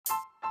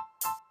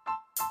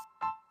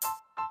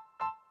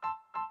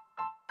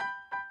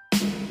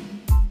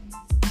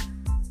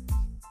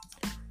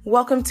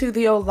Welcome to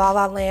the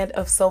Olala land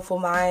of soulful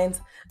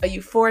minds, a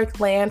euphoric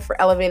land for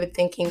elevated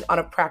thinking on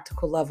a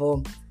practical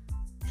level.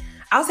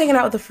 I was hanging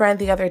out with a friend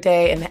the other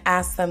day and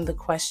asked them the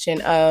question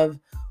of,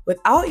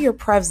 without your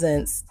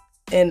presence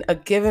in a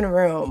given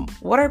room,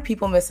 what are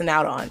people missing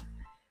out on?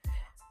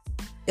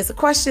 It's a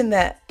question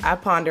that I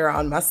ponder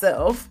on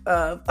myself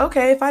of,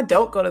 okay, if I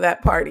don't go to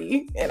that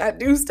party and I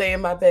do stay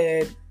in my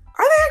bed,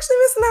 are they actually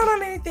missing out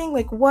on anything?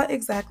 Like, what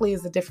exactly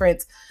is the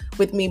difference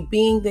with me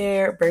being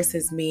there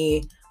versus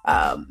me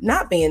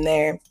not being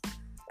there?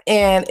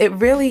 And it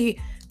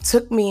really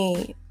took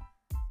me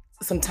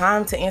some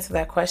time to answer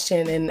that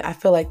question. And I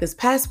feel like this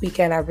past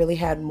weekend, I really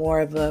had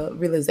more of a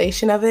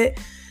realization of it,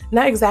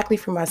 not exactly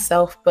for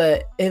myself,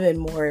 but even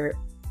more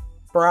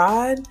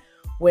broad,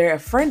 where a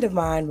friend of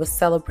mine was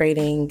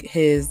celebrating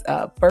his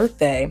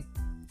birthday.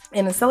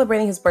 And in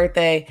celebrating his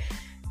birthday,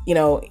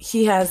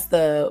 he has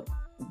the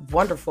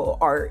wonderful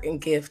art and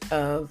gift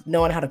of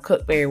knowing how to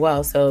cook very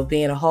well. So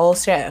being a whole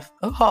chef.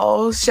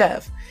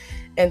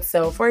 And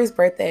so for his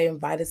birthday,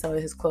 invited some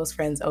of his close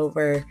friends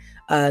over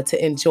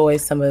to enjoy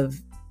some of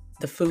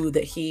the food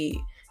that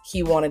he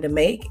wanted to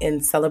make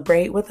and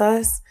celebrate with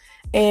us.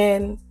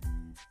 And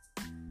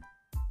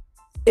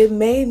it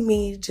made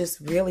me just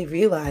really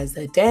realize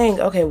that, dang,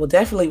 okay, well,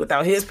 definitely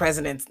without his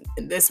presence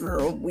in this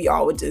room, we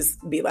all would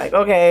just be like,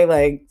 okay,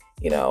 like,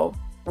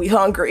 we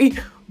hungry.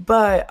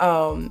 But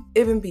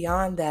even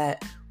beyond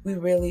that, we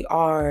really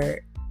are,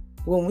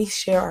 when we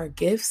share our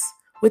gifts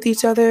with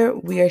each other,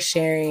 we are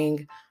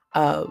sharing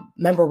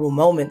memorable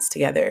moments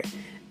together,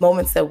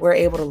 moments that we're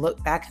able to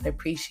look back and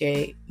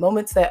appreciate,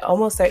 moments that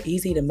almost are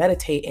easy to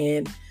meditate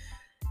in.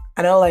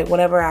 I know, like,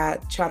 whenever I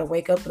try to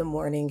wake up in the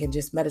morning and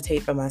just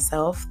meditate for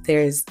myself,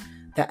 there's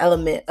the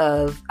element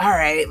of, all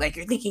right, like,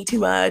 you're thinking too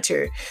much,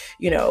 or,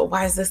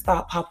 why is this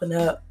thought popping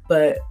up?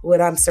 But when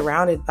I'm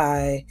surrounded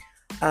by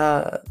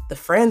the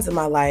friends in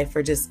my life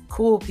are just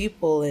cool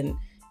people and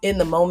in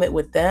the moment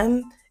with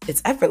them,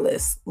 it's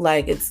effortless.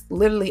 Like, it's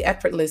literally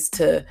effortless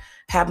to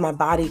have my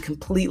body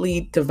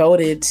completely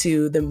devoted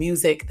to the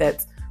music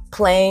that's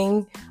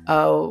playing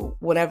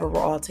whenever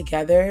we're all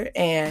together,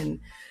 and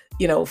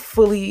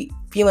fully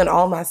feeling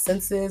all my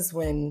senses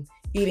when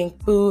eating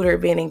food or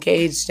being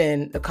engaged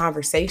in a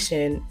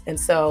conversation. And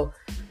so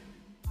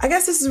I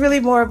guess this is really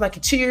more of like a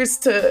cheers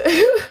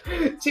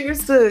to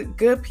cheers to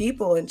good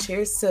people, and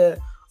cheers to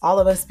all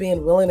of us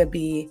being willing to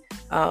be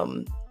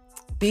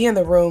in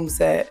the rooms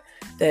that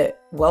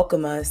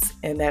welcome us,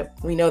 and that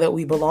we know that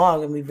we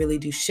belong, and we really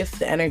do shift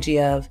the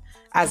energy of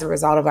as a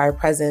result of our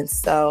presence.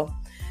 So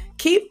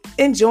keep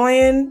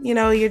enjoying,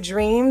 your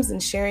dreams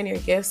and sharing your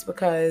gifts,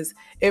 because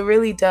it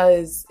really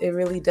does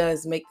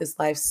make this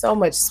life so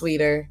much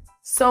sweeter,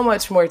 so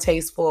much more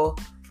tasteful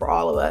for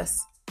all of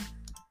us.